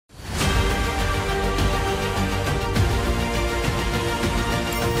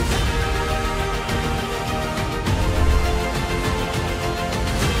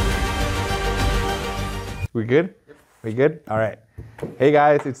We good? Yep. We good? All right. Hey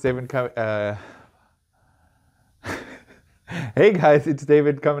guys, it's David. Hey guys, it's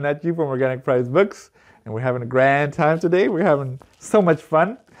David coming at you from Organicpricedbooks, and we're having a grand time today. We're having so much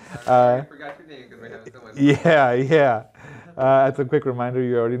fun. I forgot your name because we're having so much fun. Yeah. As a quick reminder,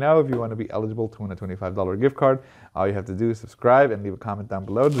 you already know, if you want to be eligible to win a $25 gift card, all you have to do is subscribe and leave a comment down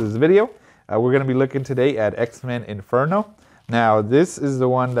below to this video. We're going to be looking today at X-Men Inferno. Now, this is the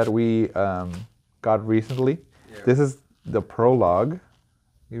one that we got recently. Yeah. This is the prologue.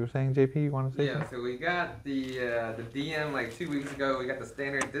 You were saying, JP, you want to say something? Yeah, so we got the DM like 2 weeks ago. We got the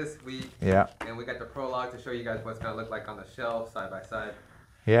standard this week. Yeah. And we got the prologue to show you guys what's going to look like on the shelf side by side.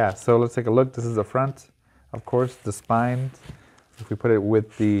 Yeah, so let's take a look. This is the front, of course, the spine. If we put it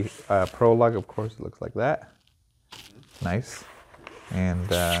with the prologue, of course, it looks like that. Nice. And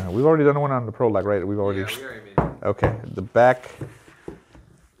we've already done one on the prologue, right? We've already. Yeah, we already made it. Okay, the back.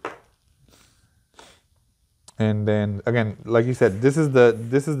 And then again, like you said, this is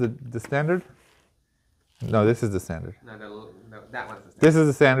the standard. No, this is the standard. No, that one's the standard. This is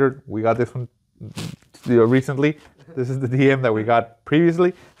the standard. We got this one recently. This is the DM that we got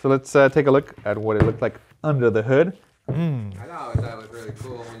previously. So let's take a look at what it looked like under the hood. I thought that was really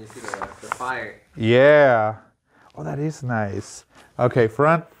cool when you see the fire. Yeah. Oh, that is nice. Okay,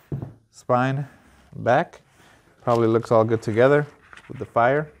 front, spine, back. Probably looks all good together with the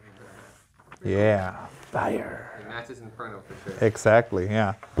fire. Yeah, fire. It matches Inferno for sure. Exactly,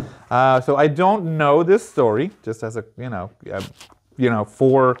 yeah. So I don't know this story, just as a,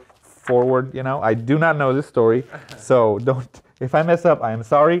 forward, I do not know this story. So if I mess up, I am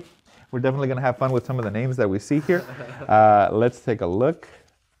sorry. We're definitely going to have fun with some of the names that we see here. Let's take a look.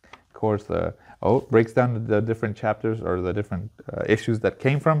 Of course, breaks down the different chapters or the different issues that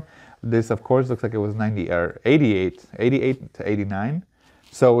came from. This, of course, looks like it was 88 to 89.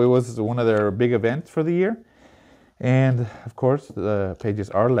 So it was one of their big events for the year. And of course, the pages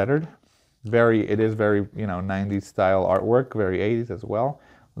are lettered. It is very 90s style artwork, very 80s as well.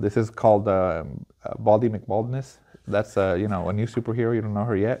 This is called Baldy McBaldness. That's a new superhero. You don't know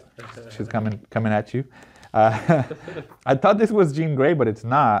her yet. She's coming at you. I thought this was Jean Grey, but it's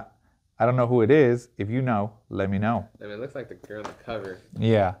not. I don't know who it is. If you know, let me know. I mean, it looks like the girl on the cover.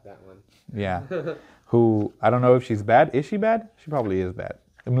 Yeah. That one. Yeah. Who, I don't know if she's bad. Is she bad? She probably is bad.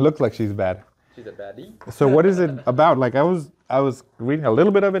 It looks like she's bad. She's a baddie. So what is it about? Like I was reading a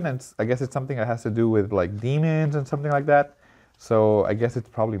little bit of it, and I guess it's something that has to do with like demons and something like that. So I guess it's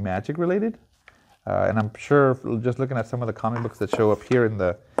probably magic related. And I'm sure just looking at some of the comic books that show up here in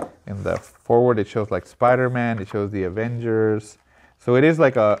the forward, it shows like Spider-Man, it shows the Avengers. So it is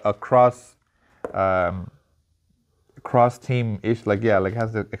like a cross team ish, like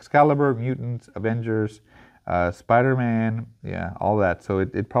has the Excalibur, mutants, Avengers, Spider-Man, all that. So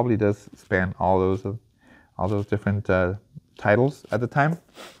it probably does span all those different titles at the time.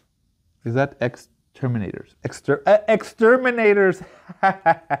 Is that Exterminators? Exterminators!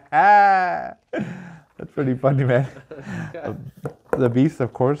 That's pretty funny, man. The Beast,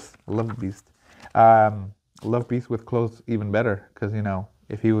 of course. Love Beast. Love Beast with clothes even better, because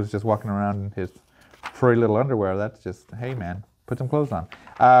if he was just walking around in his furry little underwear, that's just, hey man, put some clothes on.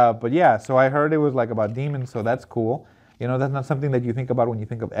 But yeah, so I heard it was like about demons, so that's cool. That's not something that you think about when you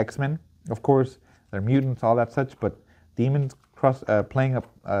think of X-Men. Of course, they're mutants, all that such, but demons playing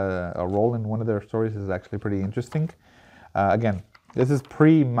a role in one of their stories is actually pretty interesting. Again, this is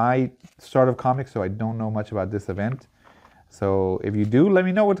pre my start of comics, so I don't know much about this event. So if you do, let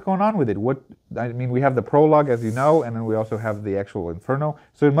me know what's going on with it. We have the prologue, as you know, and then we also have the actual Inferno.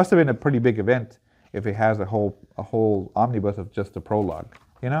 So it must have been a pretty big event if it has a whole omnibus of just the prologue,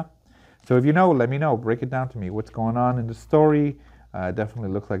 So if you know, let me know. Break it down to me. What's going on in the story?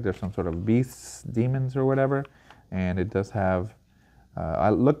 Definitely looks like there's some sort of beasts, demons, or whatever. And it does have. I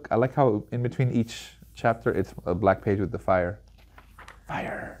like how in between each chapter it's a black page with the fire.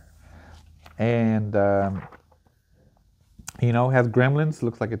 And has gremlins.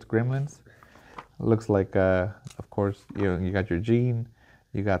 Looks like it's gremlins. Looks like, of course, you got your Jean.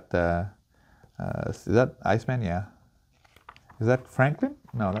 You got is that Iceman? Yeah. Is that Franklin?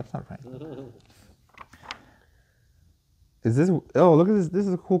 No, that's not Franklin. Is this? Oh, look at this. This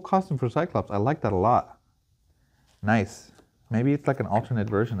is a cool costume for Cyclops. I like that a lot. Nice. Maybe it's like an alternate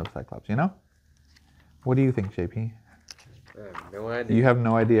version of Cyclops. What do you think, JP? I have no idea. You have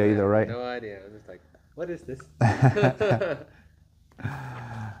no idea either, right? No idea. I'm just like, what is this?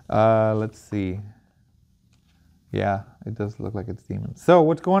 Let's see. Yeah, it does look like it's demons. So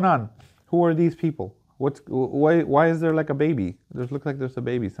what's going on? Who are these people? Why is there like a baby? Looks like there's a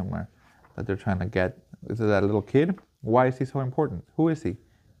baby somewhere that they're trying to get. Is it that little kid? Why is he so important? Who is he?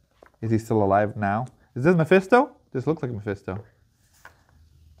 Is he still alive now? Is this Mephisto? This looks like Mephisto.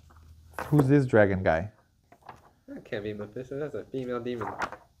 Who's this dragon guy? That can't be Mephisto. That's a female demon.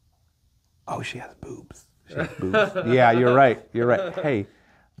 Oh, she has boobs. She has boobs. Yeah, you're right. You're right. Hey,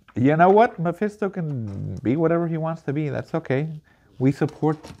 you know what? Mephisto can be whatever he wants to be. That's okay. We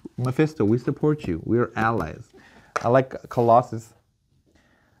support Mephisto. We support you. We're allies. I like Colossus.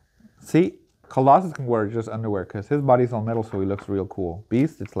 See, Colossus can wear just underwear because his body's all metal, so he looks real cool.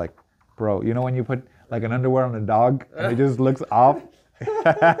 Beast, it's like, bro, you know when you put like an underwear on a dog and it just looks off?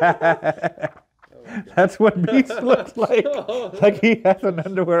 That's what Beast looks like. Like he has an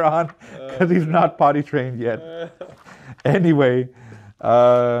underwear on because he's not potty trained yet. Anyway,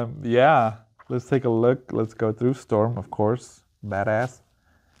 yeah, let's take a look. Let's go through Storm, of course, badass,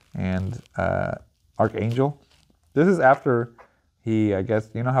 and Archangel. This is after he, I guess,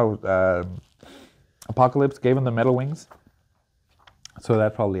 you know how Apocalypse gave him the metal wings? So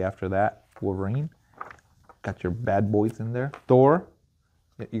that's probably after that. Wolverine. Got your bad boys in there. Thor.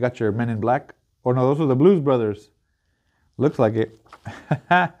 You got your Men in Black. Or no, those were the Blues Brothers. Looks like it. Is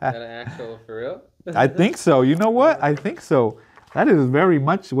that an actual for real? I think so. You know what? I think so. That is very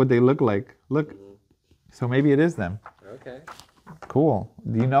much what they look like. Look. So maybe it is them. Okay. Cool.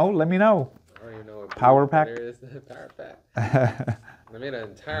 Do you know? Let me know. I don't even know what Power Pack? is. Power Pack. I made an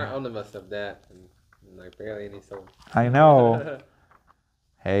entire omnibus of that and like barely any sold. I know.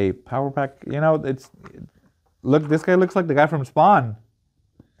 Hey, Power Pack. You know, it's... Look, this guy looks like the guy from Spawn.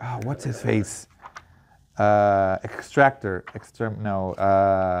 Oh, what's his face? Extractor.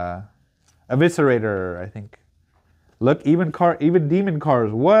 Eviscerator, I think. Look, even demon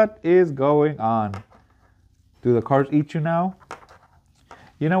cars. What is going on? Do the cars eat you now?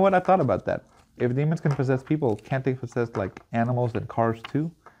 You know what? I thought about that. If demons can possess people, can't they possess like animals and cars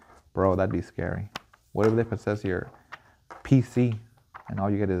too? Bro, that'd be scary. What if they possess your PC and all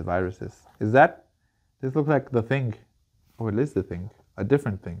you get is viruses? This looks like the Thing. Or it is the Thing. A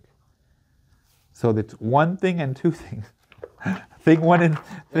different thing. So it's one thing and two things. Thing one and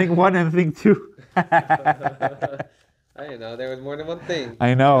thing two. I didn't know there was more than one thing.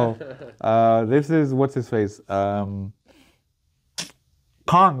 I know. This is what's his face? Kong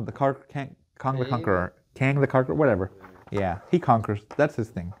the Conqueror. Kang the Conqueror, whatever. Yeah, he conquers. That's his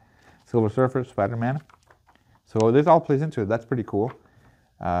thing. Silver Surfer, Spider-Man. So this all plays into it. That's pretty cool.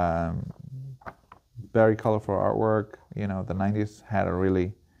 Very colorful artwork. You know, the 90s had a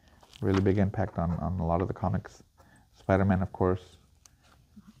really, really big impact on a lot of the comics. Spider-Man, of course,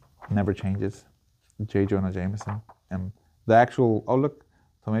 never changes. J. Jonah Jameson. And the actual, oh look,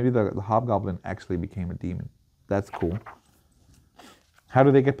 so maybe the Hobgoblin actually became a demon. That's cool. How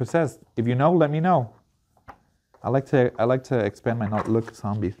do they get possessed? If you know, let me know. I like to expand my knowledge. Look,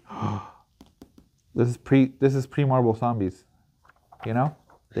 zombies. This is pre-Marvel zombies. You know?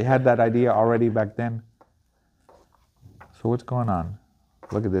 They had that idea already back then. So what's going on?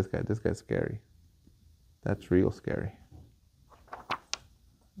 Look at this guy. This guy's scary. That's real scary.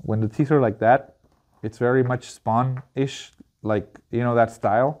 When the teeth are like that, it's very much Spawn-ish, like, you know, that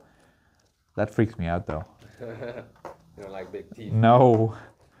style. That freaks me out, though. You don't like big teeth? No.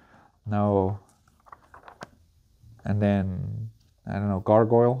 And then, I don't know,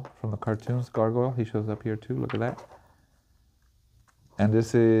 Gargoyle from the cartoons. Gargoyle, he shows up here too. Look at that. And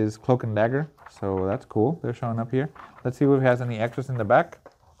this is Cloak and Dagger, so that's cool. They're showing up here. Let's see if it has any extras in the back.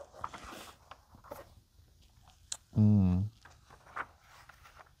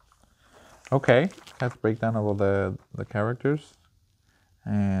 Okay, has a breakdown of all the characters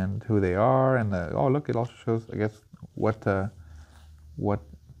and who they are, and oh look, it also shows, I guess, what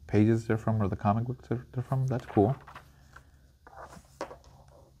pages they're from or the comic books they're from. That's cool.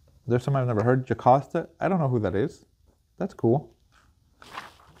 There's some I've never heard. Jocasta, I don't know who that is. That's cool.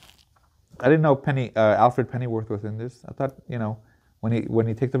 I didn't know Alfred Pennyworth was in this. I thought, you know, when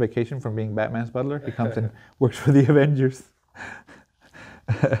he takes a vacation from being Batman's butler, he comes and works for the Avengers.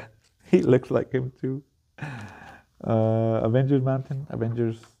 He looks like him too. Avengers Mountain,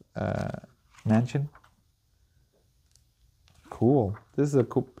 Avengers Mansion. Cool. This is a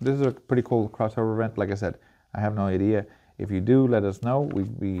pretty cool crossover event. Like I said, I have no idea. If you do, let us know.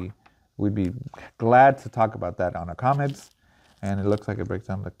 We'd be glad to talk about that on our comments. And it looks like it breaks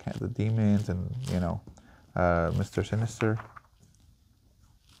down the demons and, you know, Mr. Sinister,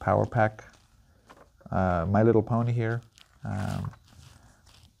 Power Pack, My Little Pony here,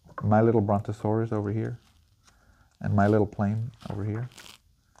 My Little Brontosaurus over here, and My Little Plane over here,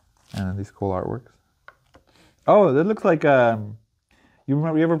 and then these cool artworks. Oh, that looks like, you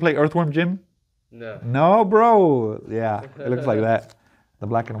ever play Earthworm Jim? No. No, bro. Yeah, it looks like that. The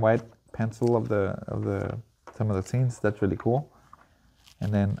black and white pencil of some of the scenes. That's really cool.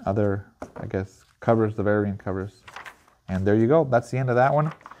 and then other, I guess, covers, the variant covers. And there you go. That's the end of that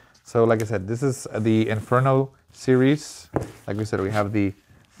one. So like I said, this is the Inferno series. Like we said, we have the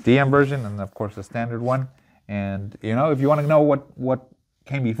DM version and of course the standard one. And you know, if you want to know what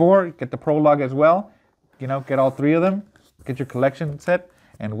came before, get the prologue as well. You know, get all 3 of them, get your collection set,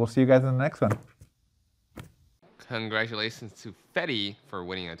 and we'll see you guys in the next one. Congratulations to Fetty for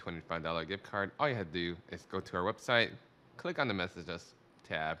winning a $25 gift card. All you have to do is go to our website, click on the Message Us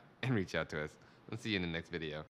tab, and reach out to us. We'll see you in the next video.